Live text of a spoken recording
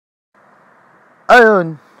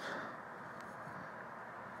Ayun,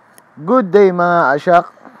 good day mga asyak.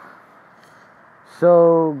 So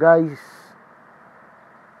guys,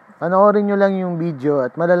 panoorin nyo lang yung video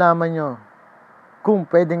at malalaman nyo kung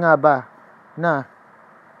pwede nga ba na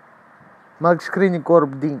mag-screen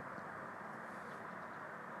recording.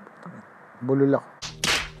 Bulol ako.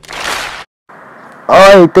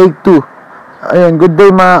 Okay, take 2. Ayun, good day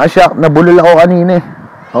mga asyak. Nabulol ako kanina eh.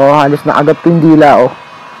 Halos nakagat ko yung dila oh.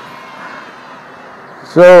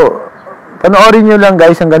 So, panoorin nyo lang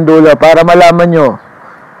guys hanggang dulo para malaman nyo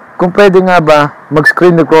kung pwede nga ba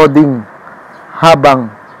mag-screen recording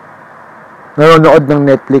habang nanonood ng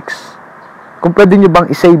Netflix. Kung pwede nyo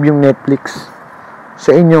bang isave yung Netflix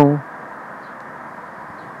sa inyong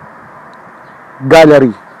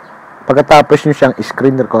gallery pagkatapos nyo siyang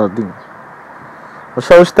screen recording.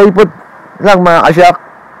 So, stay put lang mga kasyak.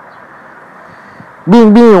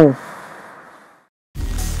 Bing bing.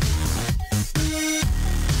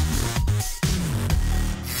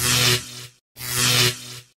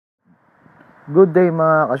 Good day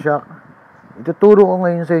mga kasyak. Ituturo ko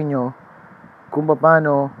ngayon sa inyo kung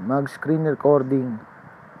paano mag-screen recording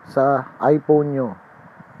sa iPhone nyo.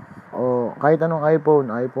 O kahit anong iPhone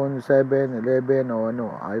 7, 11 o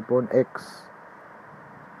iPhone X.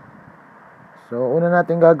 So, una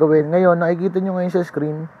natin gagawin. Ngayon, nakikita nyo ngayon sa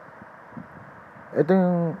screen. Ito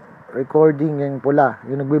yung recording, yung pula,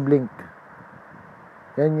 yung nagbi-blink.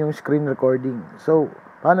 Yan yung screen recording. So,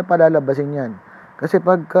 paano palalabasin yan? Kasi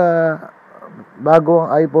pagka bago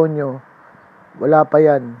ang iPhone nyo, wala pa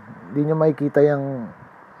yan. Hindi nyo makikita yung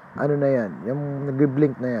ano na yan, yung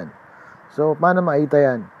nagbi-blink na yan. So, paano makita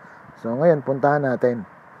yan? So, ngayon, puntahan natin.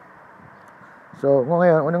 So,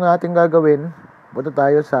 ngayon, unang natin gagawin, punta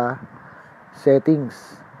tayo sa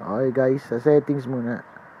settings. Okay guys, sa settings muna.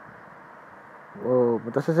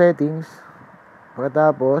 Punta sa settings.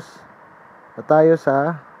 Pagkatapos, tayo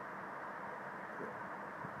sa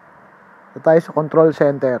control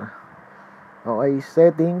center. Okay,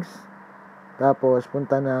 settings. Tapos,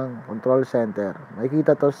 punta ng control center.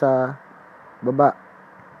 Makikita to sa baba.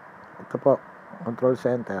 Ito po, control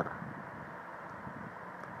center.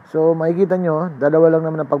 So, makikita nyo, dalawa lang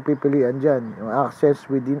naman ang pagpipilian dyan. Yung access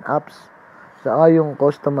within apps, saka yung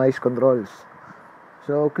customize controls.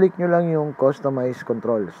 So, click nyo lang yung customize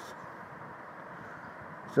controls.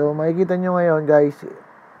 So, makikita nyo ngayon, guys,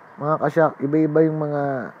 mga kasyak, iba-iba yung mga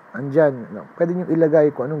andyan. Pwede nyo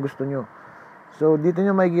ilagay kung anong gusto nyo. So, dito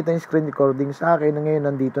nyo makikita yung screen recording. Sa akin, ngayon,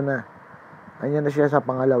 nandito na. Ayan na siya sa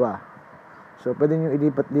pangalawa. So, pwede nyo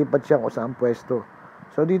ilipat-lipat siya kung saan pwesto.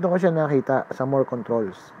 So, dito ko siya nakita sa more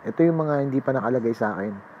controls. Ito yung mga hindi pa nakalagay sa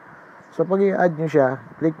akin. So, pag i-add nyo siya,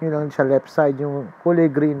 click nyo lang sa left side, yung kulay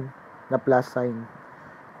green na plus sign.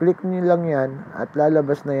 Click nyo lang yan at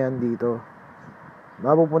lalabas na yan dito.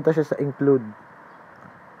 Mapupunta siya sa include.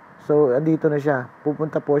 So, andito na siya.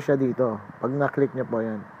 Pupunta po siya dito. Pag na-click nyo po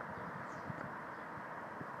yan.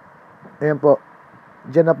 Ayan po.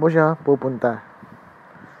 Diyan na po siya pupunta.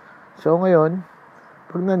 So, ngayon,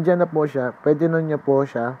 pag nandyan na po siya, pwede nun niya po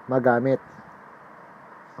siya magamit.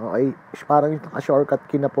 Okay? Parang naka-shortcut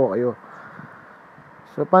key na po kayo.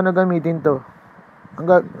 So, paano gamitin to? Ang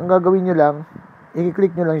gagawin nyo lang,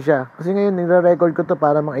 i-click nyo lang siya. Kasi ngayon, nire-record ko to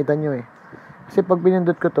para makita nyo eh. Kasi pag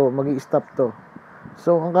pinindot ko to, mag-i-stop to.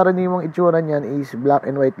 So, ang karaniwang itsura niyan is black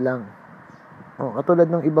and white lang. Katulad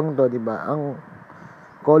ng ibang to, diba? Ang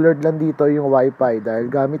colored lang dito yung wifi dahil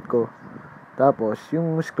gamit ko. Tapos,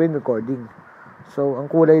 yung screen recording. So, ang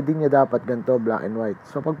kulay din niya dapat ganito, black and white.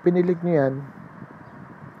 So, pag pinilik nyo yan,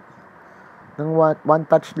 ng one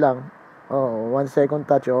touch lang, 1 second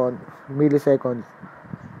touch o milliseconds,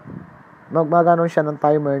 magmaganon siya ng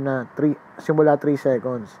timer na simula 3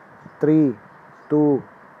 seconds. 3, 2,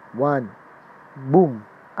 1, boom!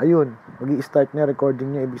 Ayun, mag-i-start na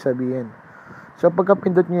recording niya, ibig sabihin. So, pagka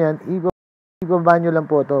pindot nyo yan, ibaba nyo lang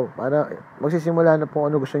po to para magsisimula na po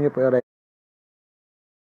ano gusto nyo po i-record.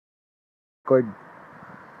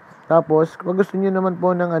 Tapos, kung gusto niyo naman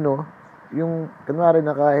po ng yung kunwari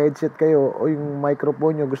naka-headset kayo o yung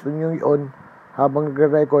microphone nyo, gusto niyo i-on habang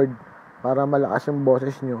nagre-record para malakas yung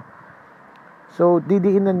boses nyo. So,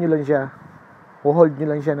 didiinan nyo lang siya. Hold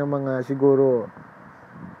nyo lang siya ng mga siguro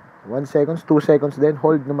 1 seconds, 2 seconds din.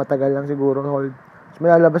 Hold na matagal lang siguro hold. So,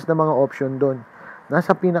 may lalabas na mga option doon.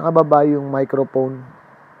 Nasa pinakababa yung microphone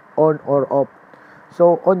on or off.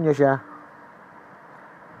 So, on nyo siya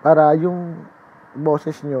para yung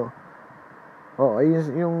boses nyo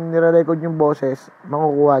yung nire-record yung boses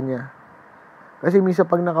makukuha niya. Kasi minsan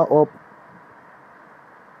pag naka-off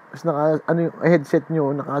tapos yung headset nyo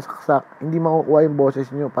nakasaksak, hindi makukuha yung boses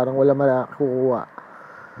nyo, parang wala makukuha.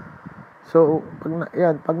 So,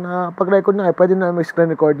 pag nakapag-record na kayo, pwede na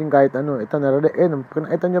mag-screen recording kahit ano. Ito, pag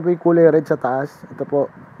nakita nyo po yung kulay red sa taas, ito po,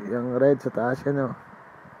 yung red sa taas, yan o.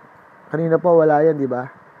 Kanina po, wala yan, di ba?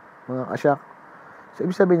 Mga kasyak. So,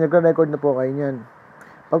 ibig sabihin, nagre-record na po kayo niyan.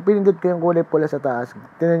 Pag pinindot ko yung kulay pula sa taas,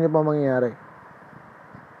 tingnan nyo po mangyayari.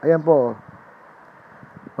 Ayan po.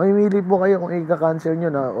 Mamimili po kayo kung i-cancel nyo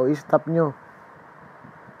na o i-stop nyo.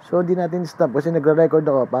 So, hindi natin stop kasi nagre-record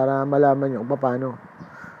ako para malaman nyo kung paano.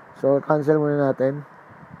 So, cancel muna natin.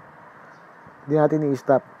 Hindi natin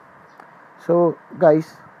i-stop. So, guys,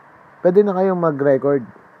 pwede na kayong mag-record.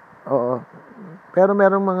 Oo. Pero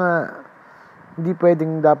merong mga hindi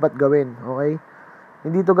pwedeng dapat gawin. Okay?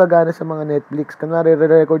 Hindi to gagana sa mga Netflix. Kunwari,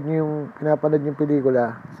 re-record nyo yung pinapanood yung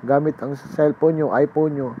pelikula gamit ang cellphone nyo,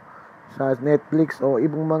 iPhone nyo, sa Netflix o may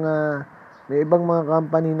ibang mga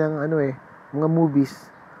company ng mga movies.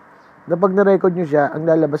 Na pag na-record nyo siya, ang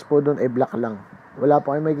lalabas po doon ay black lang. Wala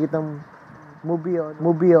po kayo makikitang movie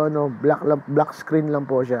black screen lang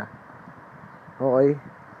po siya. Okay?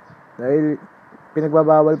 Dahil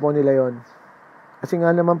pinagbabawal po nila yon. Kasi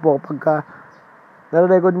nga naman po, pagka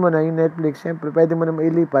na-record mo na yung Netflix, siyempre pwede mo na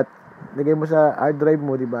mailipat, lagay mo sa hard drive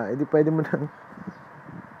mo, di ba? Edi pwede mo nang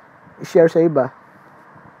i-share sa iba.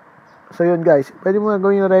 So yun guys, pwede mo na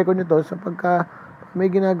gawin yung record nito sa pagka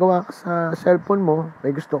may ginagawa ka sa cellphone mo,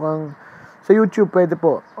 may gusto kang sa YouTube, pwede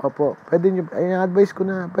po. Opo, pwede nyo, advice ko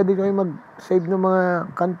na, pwede nyo mag-save ng mga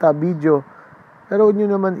kanta, video. Pero huwag nyo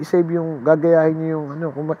naman i-save yung, gagayahin nyo yung,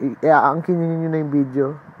 kung iaangkinin nyo na yung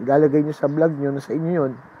video, ilalagay nyo sa vlog nyo, nasa inyo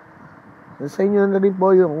yun. Nasa inyo na rin po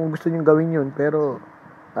yung kung gusto nyo gawin yun. Pero,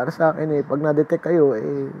 para sa akin pag na-detect kayo,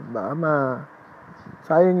 baka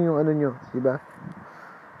sayang yung nyo, diba?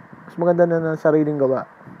 Mas maganda na ng sariling gawa.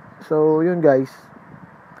 So, yun guys.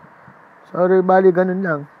 Sorry, bali, ganun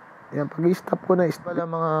lang. Yan, pag-i-stop ko na, pala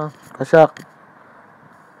mga kasyak.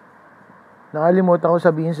 Nakalimutan ko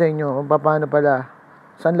sabihin sa inyo kung paano pala,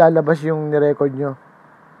 saan lalabas yung nirecord nyo.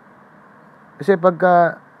 Kasi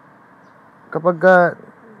kapag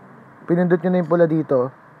pinindot nyo na yung pula dito,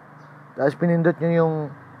 tapos pinindot nyo yung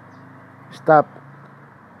stop,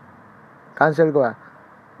 cancel ko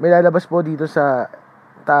may lalabas po dito sa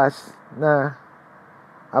taas na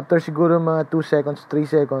after siguro mga 2 seconds, 3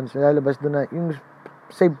 seconds, may lalabas doon na yung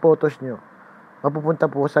save photos nyo.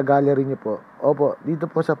 Mapupunta po sa gallery nyo po. Opo,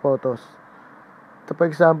 dito po sa photos. Ito po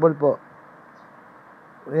example po.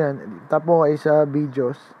 Ayan, tap po kayo sa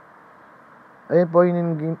videos. Ayan po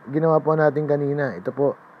yung ginawa po natin kanina. Ito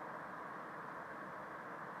po.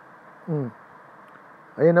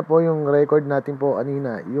 Ayan na po yung record natin po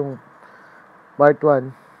kanina. Yung part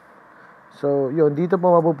 1. So, yun. Dito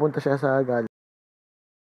po mapupunta siya sa gallery.